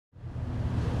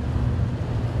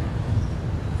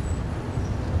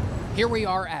Here we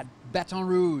are at Baton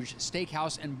Rouge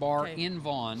Steakhouse and Bar in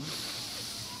Vaughan.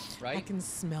 Right? I can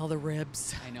smell the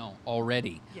ribs. I know,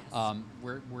 already. Yes.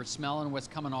 We're smelling what's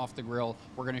coming off the grill.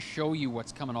 We're going to show you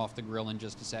what's coming off the grill in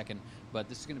just a second, but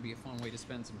this is going to be a fun way to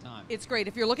spend some time. It's great.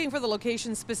 If you're looking for the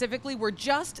location specifically, we're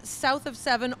just south of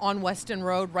 7 on Weston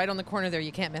Road, right on the corner there.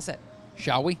 You can't miss it.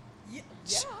 Shall we? Yeah.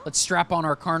 Let's strap on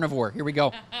our carnivore. Here we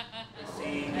go. But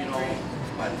you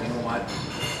know what?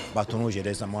 Baton Rouge, it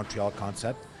is a Montreal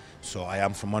concept. So I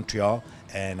am from Montreal,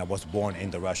 and I was born in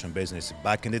the Russian business.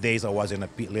 Back in the days, I was in a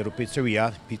little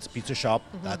pizzeria, pizza shop.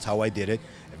 Mm-hmm. That's how I did it.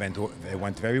 It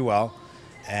went very well.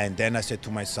 And then I said to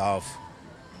myself,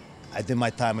 I did my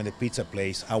time in the pizza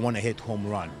place. I want to hit home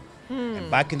run.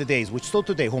 And back in the days, which still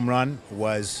today, home run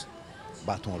was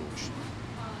Baton Rouge.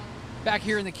 Back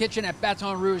here in the kitchen at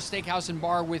Baton Rouge Steakhouse and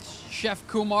Bar with Chef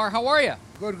Kumar. How are you?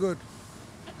 Good, good.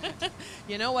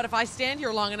 You know what? If I stand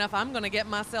here long enough, I'm going to get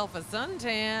myself a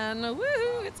suntan.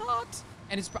 Woohoo! It's hot.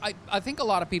 And I think a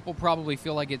lot of people probably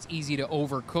feel like it's easy to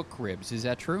overcook ribs. Is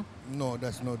that true? No,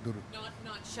 that's not true.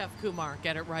 Not Chef Kumar.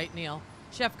 Get it right, Neil.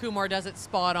 Chef Kumar does it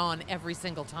spot on every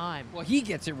single time. Well, he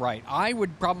gets it right. I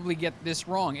would probably get this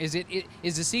wrong. Is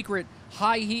the secret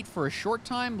high heat for a short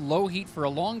time, low heat for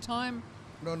a long time?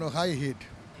 No, high heat.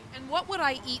 And what would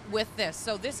I eat with this?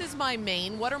 So this is my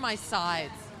main. What are my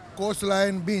sides?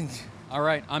 Coastline beans. All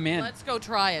right, I'm in. Let's go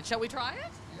try it. Shall we try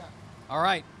it? Yeah. All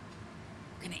right,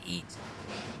 we're gonna eat.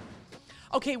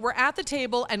 Okay, we're at the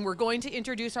table and we're going to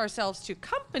introduce ourselves to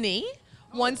company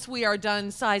once we are done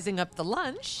sizing up the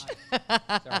lunch.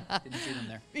 Sorry, didn't see them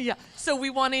there. Yeah, so we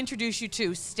want to introduce you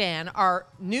to Stan, our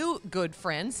new good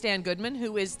friend, Stan Goodman,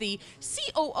 who is the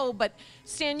COO. But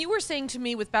Stan, you were saying to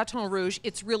me with Baton Rouge,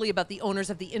 it's really about the owners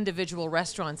of the individual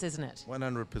restaurants, isn't it?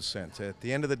 100%. At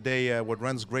the end of the day, what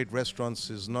runs great restaurants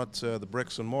is not the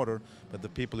bricks and mortar, but the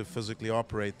people who physically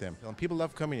operate them. And people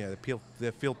love coming here.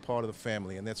 They feel part of the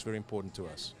family, and that's very important to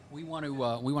us. We want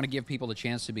to give people the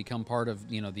chance to become part of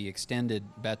the extended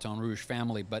Baton Rouge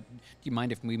family. But do you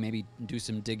mind if we maybe do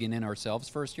some digging in ourselves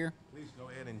first here? Please go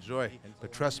ahead and enjoy.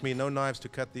 But trust me, no knives to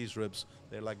cut these ribs.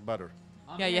 They're like butter.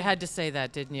 Yeah, you had to say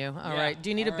that, didn't you? All right. Do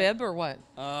you need a bib or what?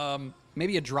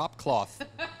 Maybe a drop cloth.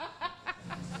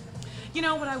 You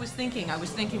know what I was thinking? I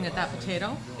was thinking that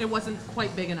potato, it wasn't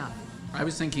quite big enough. I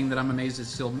was thinking that I'm amazed it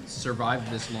still survived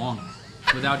this long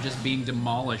without just being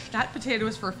demolished. That potato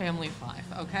is for a family of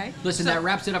 5, okay? Listen, that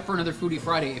wraps it up for another Foodie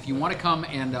Friday. If you want to come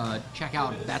and check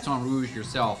out Baton Rouge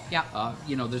yourself,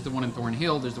 there's the one in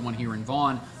Thornhill, there's the one here in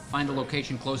Vaughan. Find a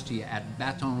location close to you at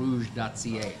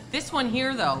batonrouge.ca. This one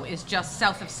here, though, is just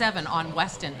south of 7 on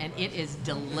Weston, and it is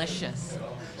delicious.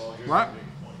 What?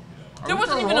 There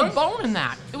wasn't even a bone in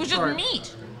that. It was just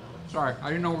meat. Sorry, I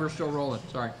didn't know we were still rolling.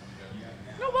 Sorry.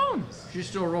 No bone. She's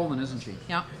still rolling, isn't she?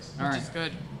 Yeah, All which right. is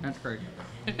good. That's great.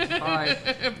 Bye.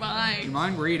 Bye. Do you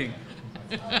mind? We're eating.